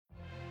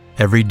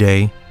Every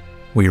day,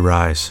 we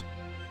rise,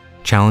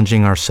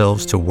 challenging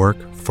ourselves to work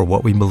for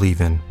what we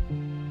believe in.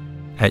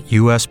 At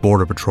U.S.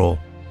 Border Patrol,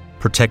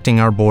 protecting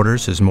our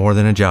borders is more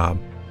than a job.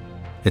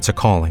 It's a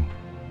calling.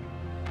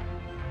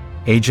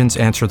 Agents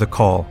answer the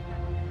call,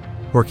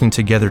 working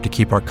together to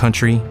keep our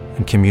country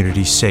and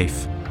communities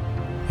safe.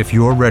 If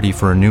you are ready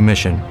for a new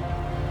mission,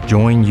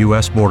 join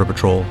U.S. Border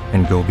Patrol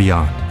and go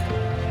beyond.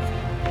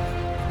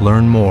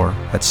 Learn more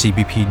at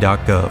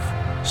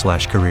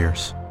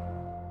cbp.gov/careers.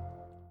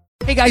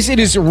 Hey guys, it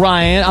is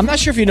Ryan. I'm not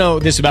sure if you know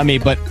this about me,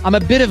 but I'm a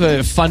bit of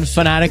a fun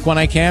fanatic when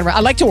I can. I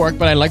like to work,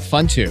 but I like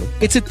fun too.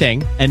 It's a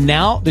thing. And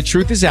now the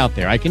truth is out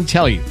there. I can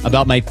tell you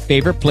about my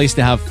favorite place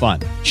to have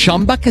fun.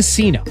 Chumba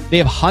Casino. They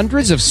have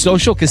hundreds of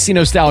social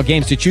casino style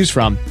games to choose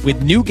from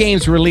with new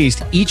games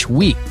released each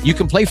week. You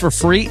can play for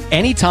free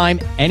anytime,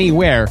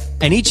 anywhere.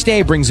 And each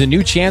day brings a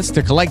new chance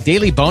to collect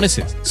daily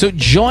bonuses. So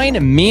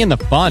join me in the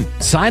fun.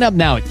 Sign up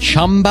now at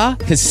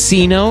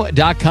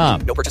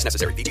ChumbaCasino.com. No purchase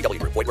necessary. VGW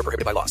Group. Void where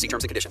prohibited by law. See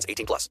terms and conditions.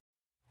 18+.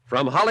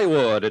 From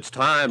Hollywood, it's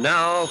time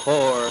now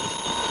for...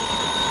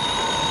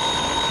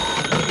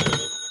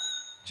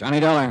 Johnny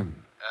Dollar.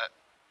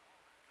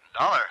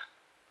 Dollar?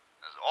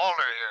 There's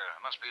Alder here.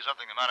 There must be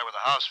something the matter with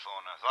the house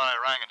phone. I thought I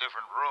rang a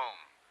different room.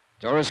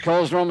 Doris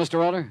Cole's room,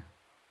 Mr. Alder?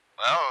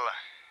 Well,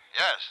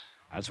 yes.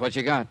 That's what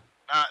you got.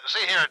 Now,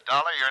 see here,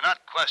 Dollar, you're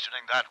not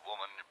questioning that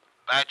woman,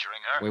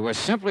 badgering her. We were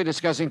simply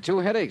discussing 2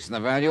 headaches and the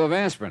value of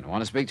aspirin.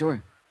 Want to speak to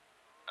her?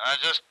 I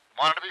just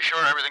wanted to be sure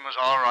everything was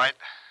all right.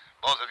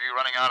 Both of you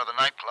running out of the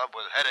nightclub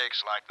with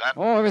headaches like that.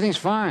 Oh, everything's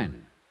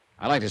fine.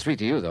 I'd like to speak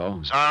to you, though.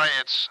 Sorry,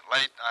 it's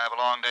late. I have a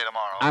long day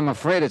tomorrow. I'm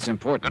afraid it's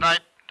important. Good night,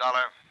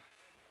 Dollar.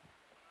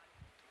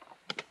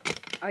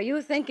 Are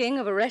you thinking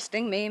of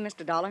arresting me,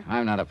 Mr. Dollar?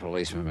 I'm not a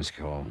policeman, Miss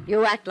Cole.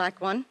 You act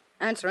like one.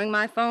 Answering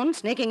my phone,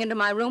 sneaking into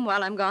my room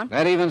while I'm gone.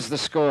 That evens the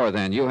score,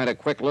 then. You had a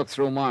quick look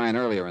through mine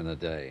earlier in the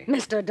day.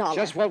 Mr. Dollar.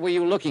 Just what were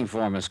you looking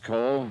for, Miss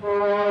Cole?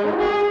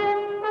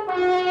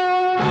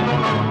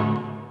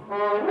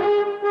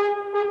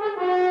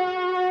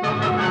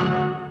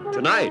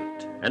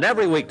 Tonight, and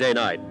every weekday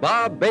night,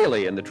 Bob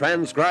Bailey in the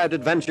transcribed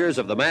adventures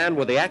of the man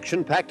with the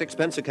action-packed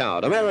expense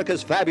account,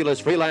 America's fabulous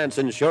freelance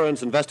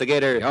insurance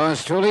investigator.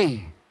 Yours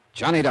truly,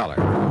 Johnny Dollar.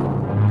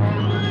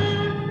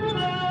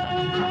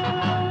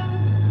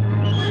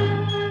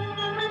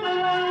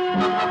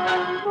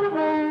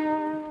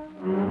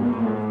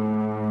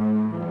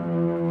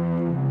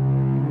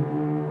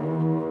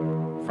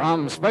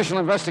 From Special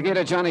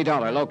Investigator Johnny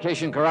Dollar,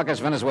 location Caracas,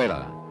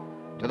 Venezuela,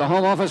 to the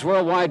Home Office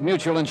Worldwide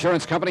Mutual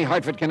Insurance Company,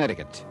 Hartford,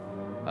 Connecticut.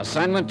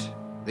 Assignment,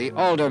 the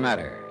Alder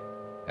matter.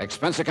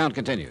 Expense account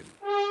continued.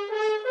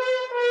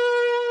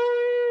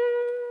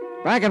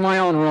 Back in my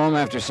own room,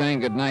 after saying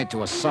goodnight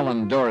to a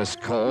sullen Doris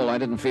Cole, I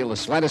didn't feel the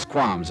slightest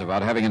qualms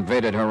about having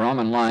invaded her room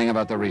and lying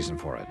about the reason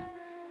for it.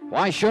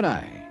 Why should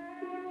I?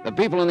 The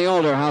people in the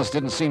Alder house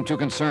didn't seem too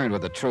concerned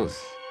with the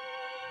truth.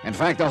 In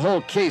fact, the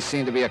whole case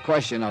seemed to be a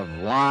question of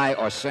lie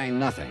or say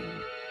nothing.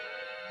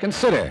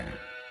 Consider,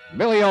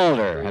 Billy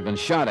Alder had been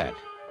shot at,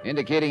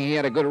 indicating he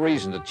had a good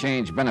reason to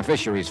change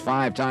beneficiaries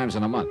 5 times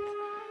in a month.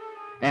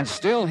 And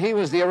still, he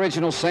was the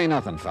original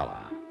say-nothing fella.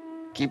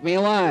 Keep me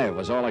alive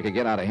was all I could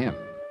get out of him.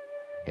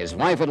 His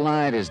wife had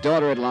lied, his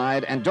daughter had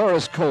lied, and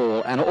Doris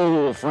Cole, an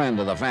old friend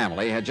of the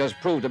family, had just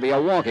proved to be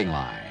a walking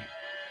lie.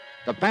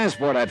 The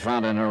passport I'd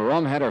found in her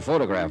room had her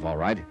photograph, all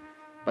right,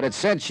 but it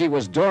said she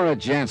was Dora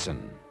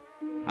Jansen.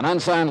 An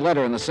unsigned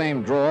letter in the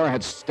same drawer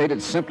had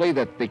stated simply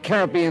that the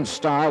Caribbean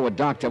Star would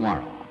dock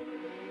tomorrow.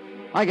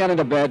 I got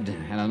into bed,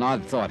 and an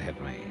odd thought hit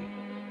me.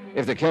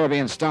 If the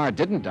Caribbean Star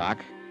didn't dock,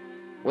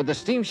 would the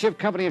steamship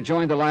company have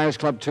joined the Liars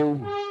Club, too?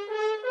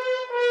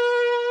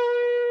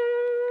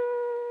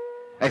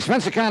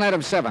 Expense account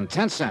item 7,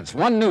 10 cents,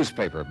 1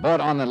 newspaper,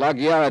 bought on the La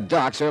Guiara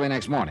docks early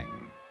next morning.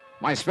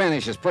 My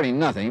Spanish is pretty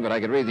nothing, but I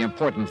could read the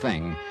important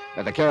thing,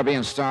 that the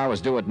Caribbean Star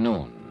was due at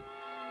noon.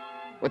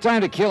 With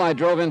time to kill, I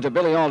drove into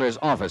Billy Alder's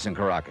office in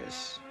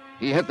Caracas.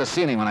 He hit the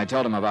ceiling when I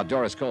told him about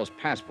Doris Cole's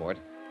passport.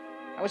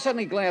 I was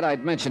suddenly glad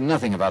I'd mentioned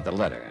nothing about the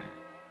letter.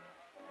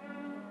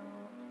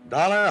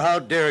 Dollar, how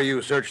dare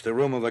you search the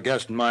room of a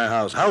guest in my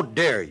house? How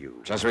dare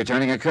you? Just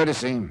returning a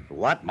courtesy.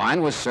 What?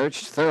 Mine was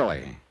searched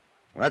thoroughly.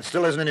 Well, that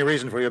still isn't any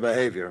reason for your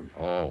behavior.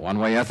 Oh,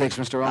 one-way ethics,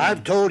 Mr. Alder?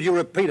 I've told you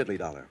repeatedly,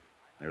 Dollar.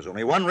 There's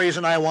only one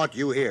reason I want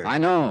you here. I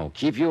know.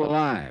 Keep you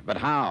alive. But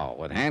how?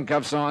 With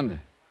handcuffs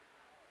on?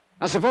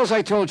 Now, suppose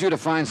I told you to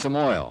find some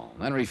oil,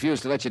 then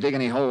refused to let you dig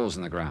any holes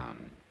in the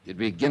ground. You'd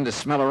begin to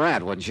smell a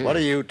rat, wouldn't you? What are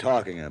you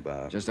talking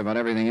about? Just about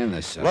everything in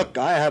this set. Look,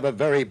 I have a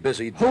very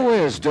busy day. Who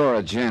is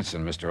Dora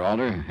Jansen, Mr.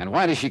 Alder? And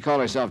why does she call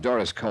herself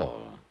Doris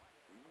Cole?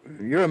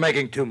 You're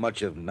making too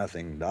much of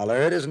nothing,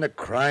 Dollar. It isn't a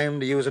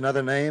crime to use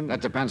another name. That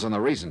depends on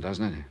the reason,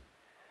 doesn't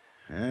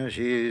it?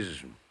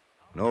 She's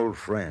an old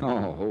friend.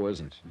 Oh, who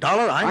isn't?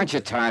 Dollar, Aren't you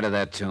tired of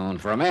that tune?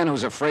 For a man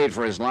who's afraid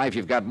for his life,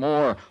 you've got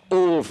more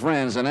old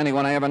friends than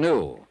anyone I ever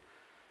knew.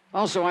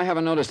 Also, I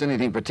haven't noticed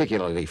anything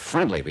particularly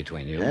friendly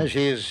between you. Yeah,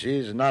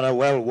 she's not a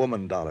well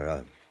woman,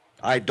 Dollar.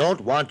 I don't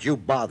want you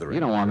bothering.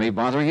 You don't want me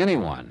bothering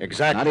anyone.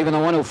 Exactly. Not even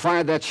the one who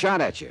fired that shot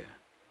at you.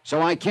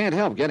 So I can't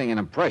help getting an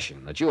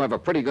impression that you have a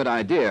pretty good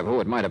idea of who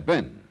it might have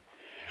been.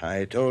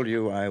 I told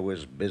you I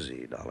was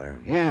busy, Dollar.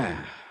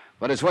 Yeah,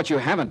 but it's what you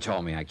haven't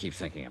told me I keep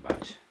thinking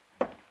about.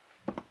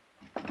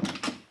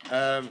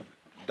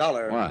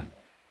 Dollar. What?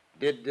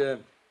 Did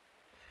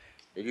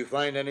you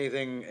find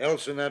anything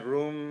else in that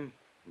room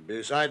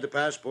beside the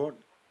passport?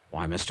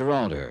 Why, Mr.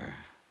 Alder,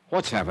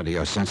 what's happened to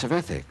your sense of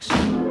ethics?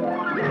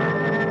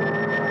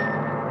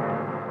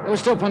 There was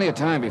still plenty of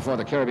time before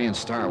the Caribbean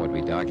Star would be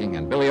docking,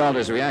 and Billy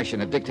Alder's reaction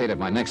had dictated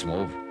my next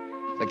move.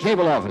 The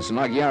cable office in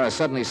Aguiara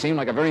suddenly seemed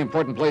like a very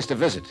important place to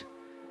visit.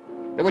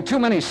 There were too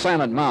many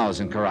silent mouths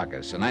in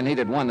Caracas, and I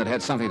needed one that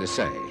had something to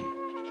say.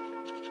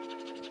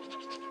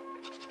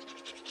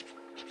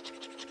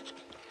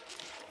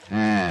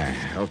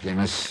 Okay,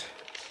 miss.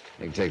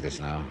 You can take this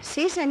now.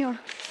 Si, senor.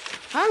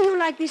 How you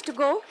like this to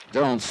go?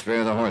 Don't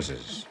spare the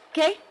horses.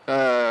 Okay.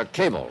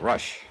 Cable,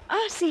 rush.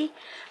 Si.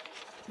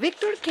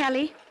 Victor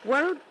Kelly,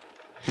 World...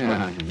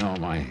 Yeah, I know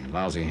my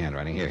lousy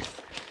handwriting. Here.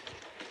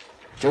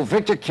 To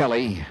Victor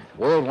Kelly,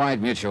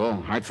 Worldwide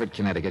Mutual, Hartford,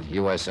 Connecticut,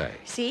 USA.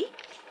 Si?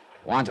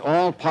 Want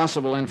all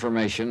possible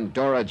information,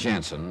 Dora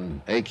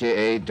Jansen,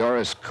 a.k.a.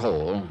 Doris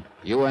Cole,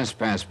 U.S.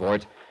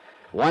 passport,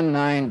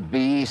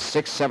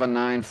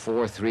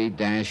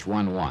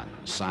 19B67943-11,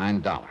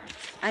 signed Dollar.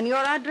 And your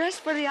address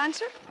for the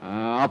answer?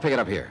 I'll pick it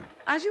up here.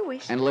 As you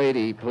wish. And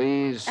lady,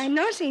 please.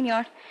 No,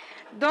 senor.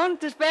 Don't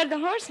spare the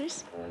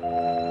horses.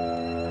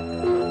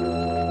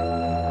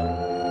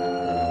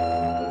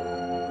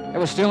 It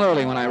was still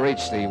early when I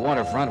reached the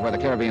waterfront where the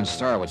Caribbean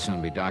Star would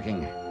soon be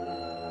docking.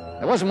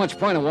 There wasn't much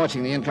point in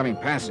watching the incoming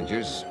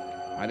passengers.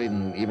 I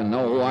didn't even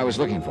know who I was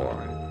looking for.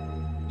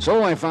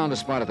 So I found a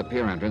spot at the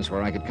pier entrance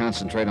where I could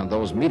concentrate on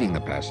those meeting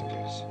the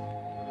passengers.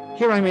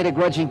 Here I made a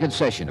grudging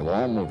concession to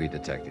all movie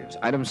detectives.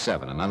 Item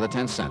 7, another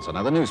 10 cents,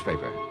 another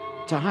newspaper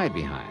to hide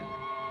behind.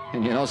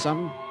 And you know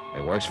something?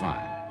 It works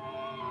fine.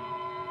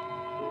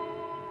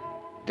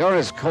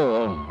 Doris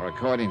Cole, or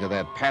according to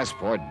that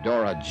passport,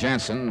 Dora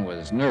Jansen,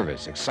 was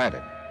nervous,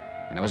 excited.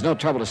 And there was no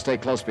trouble to stay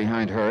close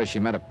behind her as she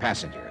met a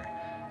passenger,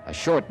 a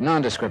short,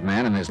 nondescript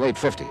man in his late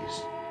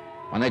 50s.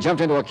 When they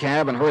jumped into a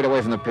cab and hurried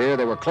away from the pier,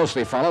 they were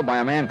closely followed by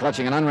a man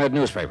clutching an unread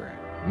newspaper.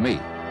 Me.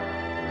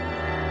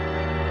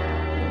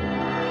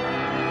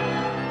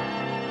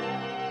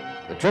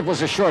 The trip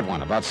was a short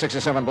one, about 6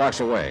 or 7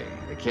 blocks away.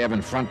 The cab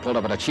in front pulled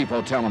up at a cheap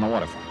hotel on the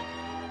waterfront.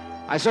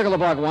 I circled the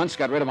block once,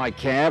 got rid of my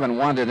cab, and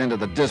wandered into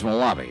the dismal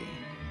lobby.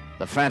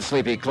 The fat,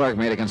 sleepy clerk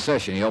made a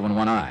concession. He opened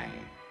one eye.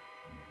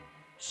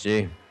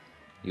 See,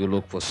 you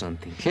look for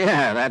something.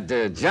 Yeah,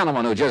 that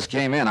gentleman who just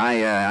came in, I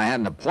had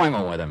an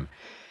appointment with him.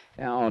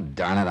 Oh,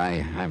 darn it,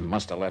 I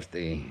must have left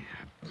the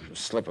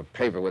slip of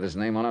paper with his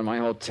name on it in my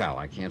hotel.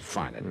 I can't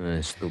find it.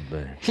 That's too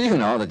bad. You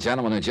know, the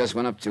gentleman who just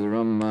went up to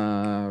room...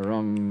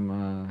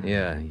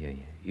 Yeah.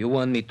 You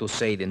want me to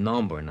say the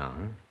number now,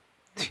 huh?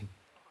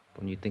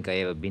 Don't you think I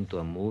ever been to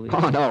a movie?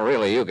 Oh, no,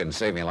 really, you can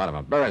save me a lot of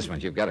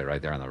embarrassment. You've got it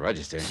right there on the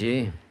register.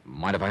 See?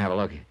 Mind if I have a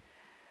look?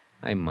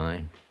 I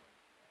mind.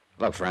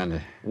 Look,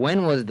 friend.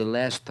 When was the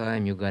last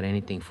time you got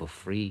anything for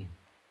free,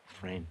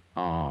 friend?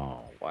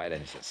 Oh, why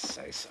didn't you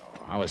say so?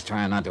 I was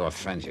trying not to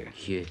offend you.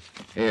 Here.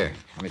 Here,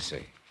 let me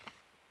see.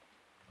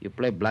 You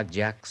play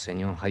blackjack,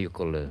 senor? How you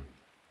call it?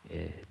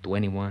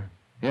 21?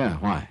 Yeah,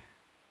 why?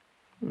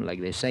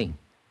 Like they say,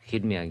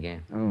 hit me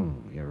again. Oh,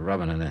 you're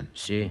rubbing it in.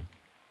 See?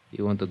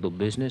 You want to do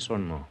business or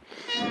no?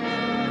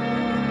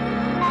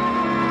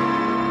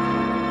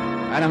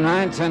 Item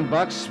 9,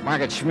 $10.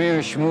 Market schmear,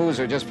 schmooze,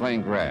 or just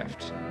plain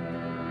graft.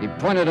 He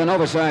pointed an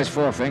oversized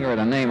forefinger at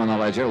a name on the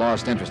ledger,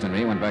 lost interest in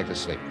me, went back to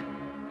sleep.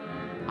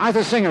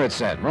 Arthur Singer, it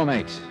said, room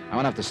 8. I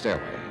went up the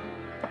stairway.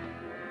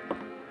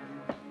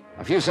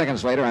 A few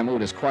seconds later, I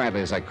moved as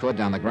quietly as I could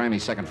down the grimy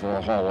second-floor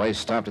hallway,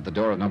 stopped at the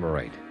door of number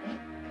 8.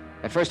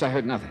 At first, I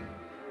heard nothing.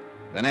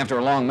 Then, after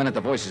a long minute, the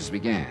voices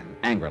began,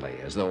 angrily,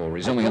 as though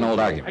resuming an old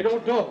argument. I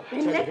don't know.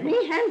 Then let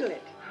me handle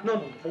it.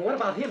 No, but what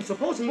about him?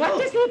 Suppose he What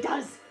knows. if he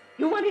does?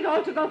 You want it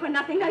all to go for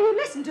nothing. Now, you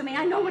listen to me.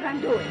 I know what I'm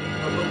doing.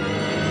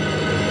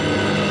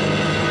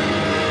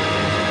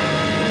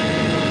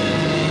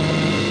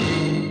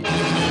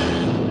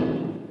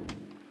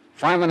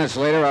 5 minutes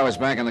later, I was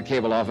back in the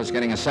cable office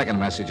getting a second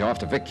message off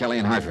to Vic Kelly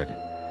in Hartford.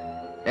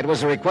 It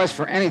was a request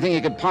for anything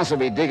he could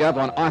possibly dig up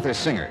on Arthur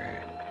Singer.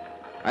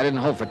 I didn't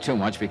hope for too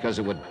much because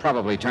it would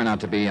probably turn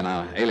out to be an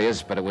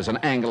alias, but it was an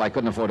angle I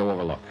couldn't afford to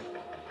overlook.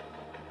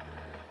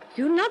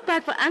 You're not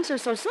back for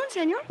answers so soon,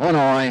 senor. Oh, no,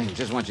 I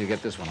just want you to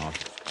get this one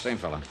off. Same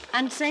fella.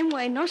 And same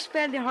way, no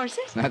spare the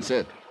horses? That's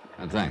it.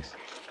 And thanks.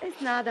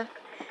 It's nada.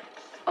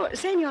 Oh,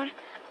 senor,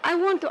 I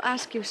want to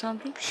ask you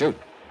something. Shoot.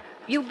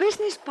 Your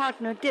business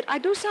partner, did I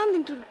do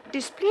something to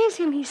displease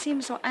him? He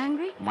seemed so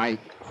angry. My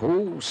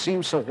who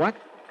seems so what?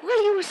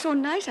 Well, he was so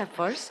nice at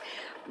first,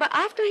 but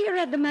after he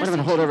read the message... Wait a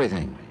minute, hold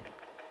everything.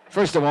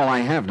 First of all, I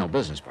have no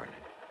business partner.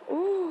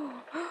 Oh,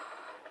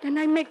 then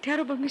I make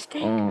terrible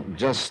mistake. Oh,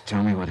 just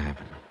tell me what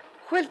happened.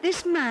 Well,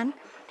 this man,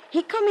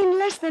 he come in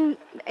less than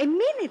a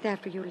minute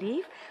after you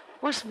leave,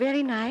 was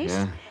very nice.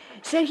 Yeah?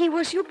 Said he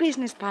was your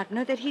business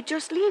partner, that he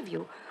just leave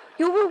you.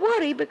 You were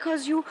worried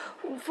because you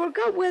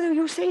forgot whether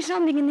you say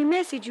something in the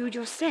message you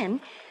just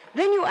sent.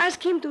 Then you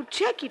asked him to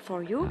check it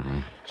for you.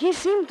 He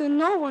seemed to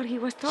know what he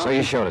was talking. So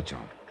you showed it to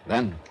him.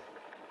 Then?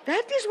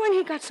 That is when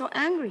he got so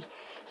angry.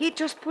 He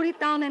just put it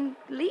down and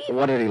leave.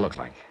 What did he look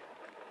like?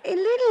 A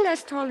little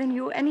less tall than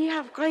you, and he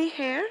have gray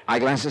hair.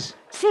 Eyeglasses?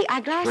 Si,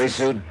 eyeglasses. Gray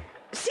suit?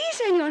 Si,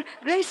 senor.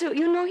 Gray suit.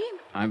 You know him?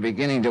 I'm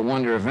beginning to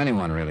wonder if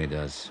anyone really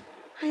does.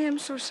 I am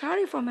so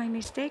sorry for my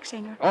mistake,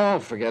 senor. Oh,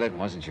 forget it. It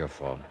wasn't your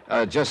fault.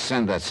 Just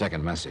send that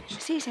second message.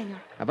 Si, senor.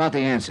 About the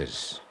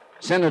answers.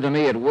 Send them to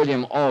me at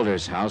William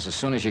Alder's house as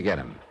soon as you get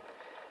them.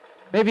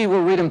 Maybe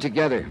we'll read them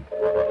together.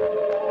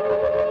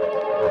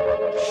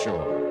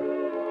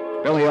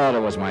 Sure. Billy Alder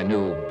was my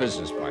new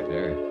business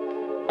partner.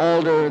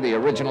 Alder, the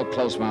original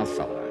close-mouthed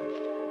fella.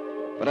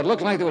 But it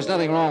looked like there was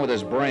nothing wrong with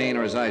his brain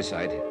or his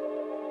eyesight.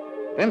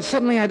 Then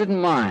suddenly I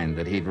didn't mind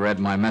that he'd read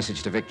my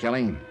message to Vic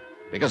Kelly,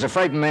 because a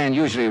frightened man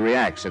usually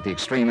reacts at the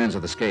extreme ends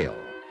of the scale.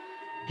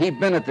 He'd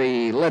been at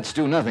the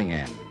let's-do-nothing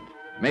end.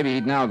 Maybe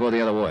he'd now go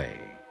the other way.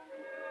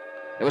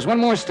 There was one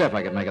more step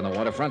I could make on the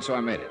waterfront, so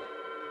I made it.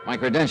 My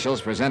credentials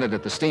presented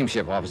at the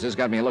steamship offices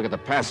got me a look at the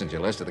passenger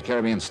list of the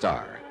Caribbean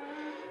Star.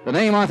 The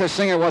name Arthur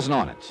Singer wasn't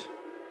on it.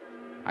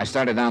 I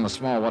started down the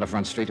small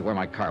waterfront street to where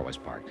my car was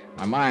parked.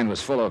 My mind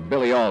was full of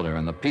Billy Alder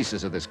and the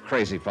pieces of this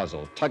crazy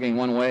puzzle, tugging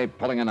one way,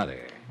 pulling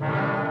another.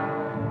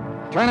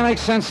 Trying to make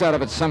sense out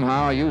of it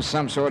somehow, I used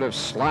some sort of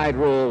slide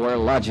rule where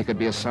logic could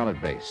be a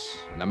solid base.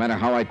 No matter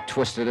how I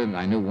twisted it,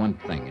 I knew one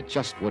thing. It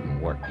just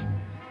wouldn't work.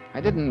 I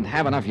didn't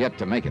have enough yet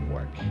to make it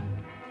work.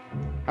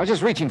 I was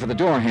just reaching for the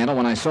door handle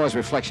when I saw his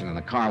reflection in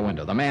the car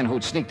window. The man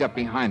who'd sneaked up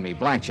behind me,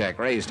 blackjack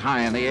raised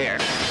high in the air.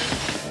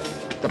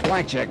 The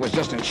blackjack was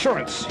just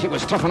insurance. He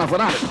was tough enough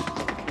without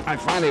it. I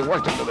finally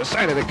worked him to the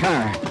side of the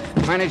car,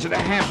 managed a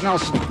half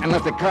Nelson, and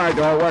let the car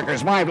door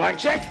workers my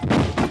blackjack.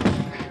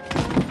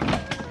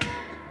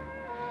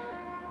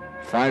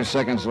 5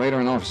 seconds later,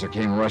 an officer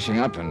came rushing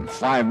up, and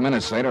 5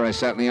 minutes later, I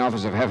sat in the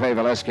office of Jefe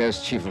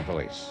Velasquez, chief of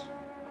police.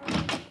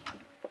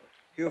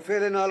 You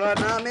feeling all right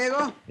now,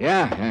 amigo?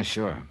 Yeah,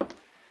 sure.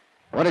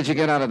 What did you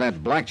get out of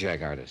that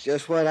blackjack artist?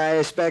 Just what I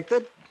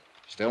expected.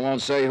 Still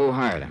won't say who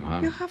hired him,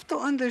 huh? You have to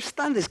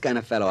understand this kind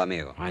of fellow,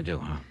 amigo. I do,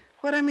 huh?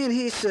 What I mean,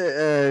 he's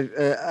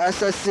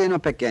asesino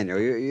pequeño,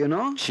 you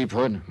know?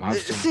 Sheephood?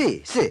 Monster?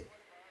 Si.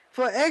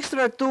 For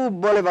extra $2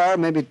 Bolivar,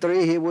 maybe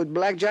 3, he would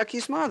blackjack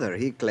his mother.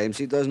 He claims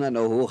he does not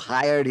know who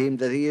hired him,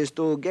 that he is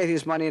to get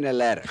his money in a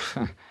letter.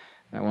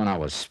 That one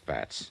was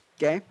spats.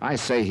 Okay? I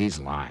say he's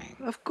lying.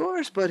 Of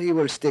course, but he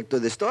will stick to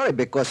the story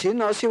because he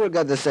knows he will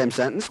get the same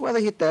sentence whether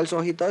he tells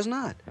or he does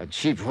not. A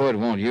cheap hood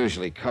won't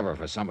usually cover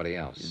for somebody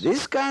else.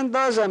 This kind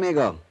does,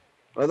 amigo.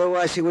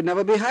 Otherwise, he would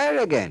never be hired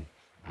again.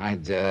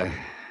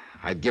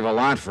 I'd give a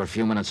lot for a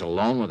few minutes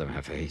alone with him,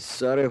 Jefe.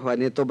 Sorry,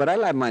 Juanito, but I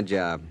like my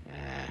job.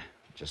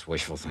 Just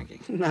wishful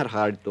thinking. Not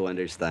hard to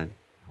understand.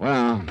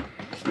 Well...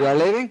 You are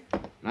leaving?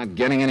 Not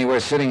getting anywhere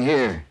sitting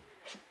here.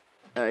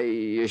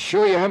 You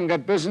sure you haven't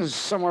got business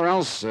somewhere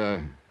else?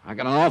 I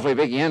got an awfully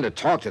big yen to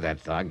talk to that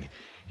thug.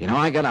 You know,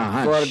 I got a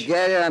hunch.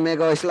 Forget it,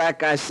 amigo. It's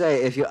like I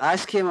say. If you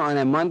ask him on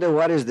a Monday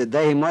what is the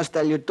day, he must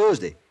tell you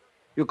Tuesday.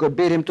 You could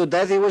beat him to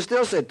death, he will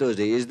still say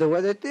Tuesday. Is the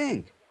way they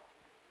think.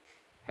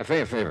 Jefe,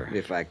 a favor.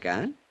 If I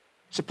can.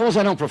 Suppose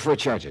I don't prefer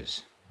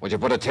charges. Would you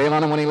put a tail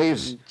on him when he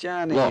leaves?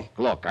 Johnny.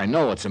 Look, I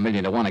know it's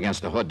 1,000,000 to 1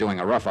 against the hood doing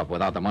a rough-up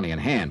without the money in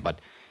hand, but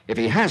if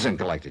he hasn't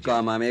collected you...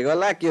 Come, amigo,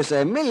 like you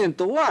say, 1,000,000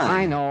 to 1.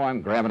 I know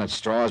I'm grabbing at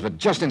straws, but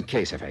just in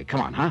case, Jefe. Come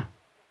on, huh?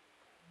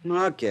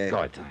 Okay.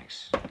 Good,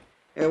 thanks.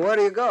 Hey, where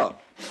do you go?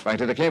 Back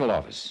to the cable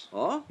office.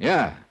 Oh?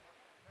 Yeah.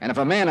 And if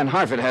a man in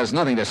Hartford has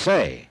nothing to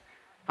say,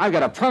 I've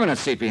got a permanent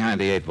seat behind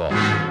the 8 ball.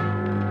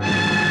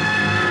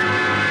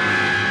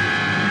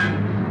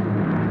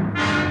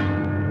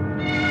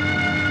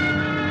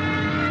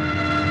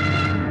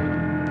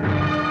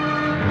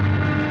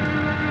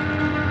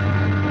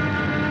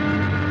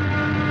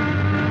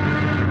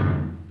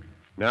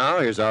 Now,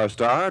 here's our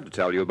star to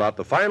tell you about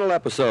the final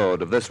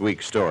episode of this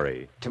week's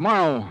story.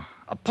 Tomorrow,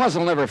 a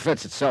puzzle never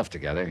fits itself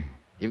together.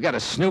 You've got to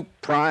snoop,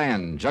 pry,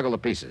 and juggle the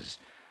pieces.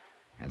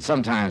 And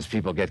sometimes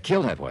people get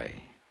killed that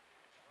way.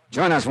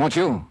 Join us, won't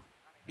you?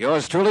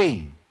 Yours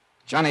truly,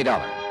 Johnny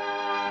Dollar.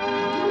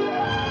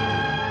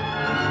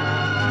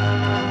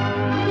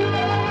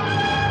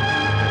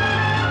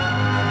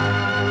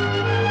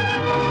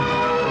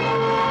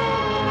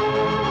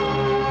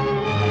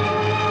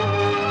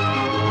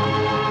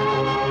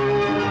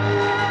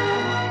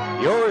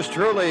 Yours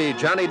truly,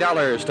 Johnny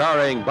Dollar,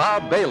 starring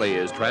Bob Bailey,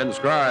 is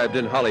transcribed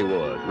in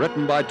Hollywood.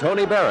 Written by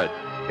Tony Barrett.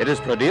 It is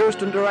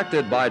produced and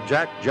directed by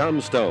Jack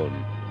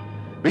Johnstone.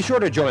 Be sure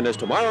to join us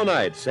tomorrow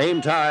night,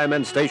 same time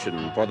and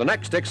station, for the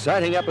next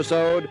exciting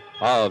episode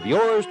of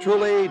Yours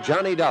truly,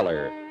 Johnny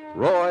Dollar.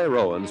 Roy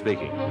Rowan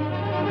speaking.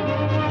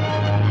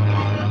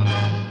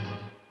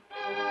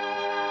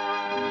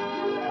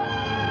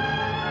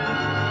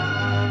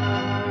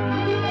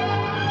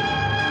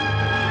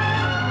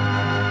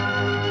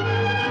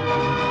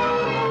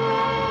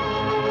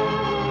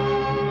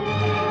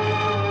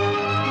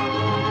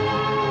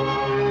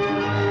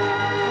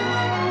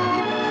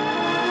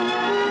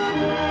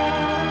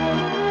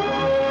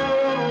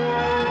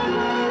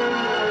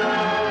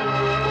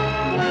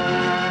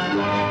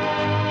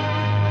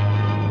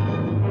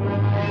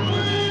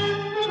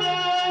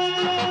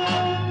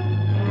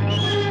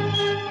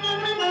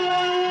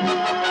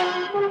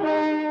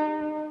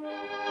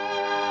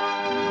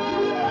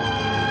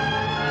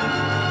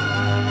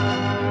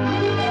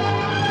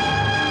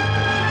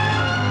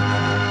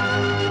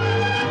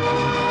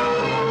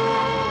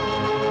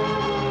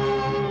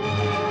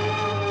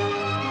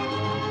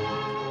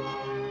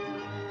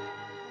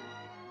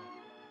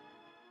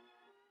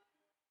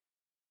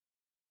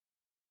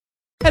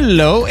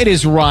 Hello, it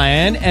is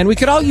Ryan, and we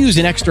could all use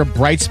an extra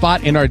bright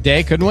spot in our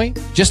day, couldn't we?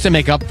 Just to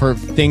make up for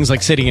things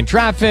like sitting in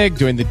traffic,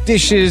 doing the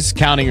dishes,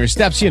 counting your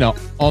steps,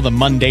 all the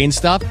mundane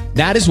stuff.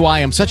 That is why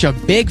I'm such a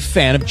big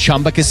fan of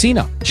Chumba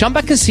Casino.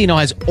 Chumba Casino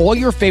has all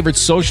your favorite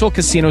social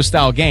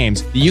casino-style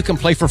games that you can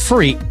play for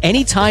free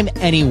anytime,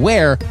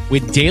 anywhere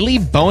with daily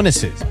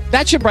bonuses.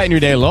 That should brighten your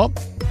day a little.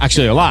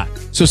 Actually, a lot.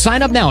 So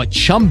sign up now at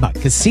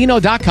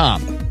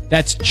ChumbaCasino.com.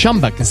 That's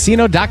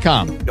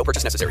ChumbaCasino.com. No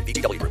purchase necessary.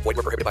 VGW Group. Void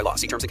where prohibited by law.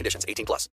 See terms and conditions. 18+.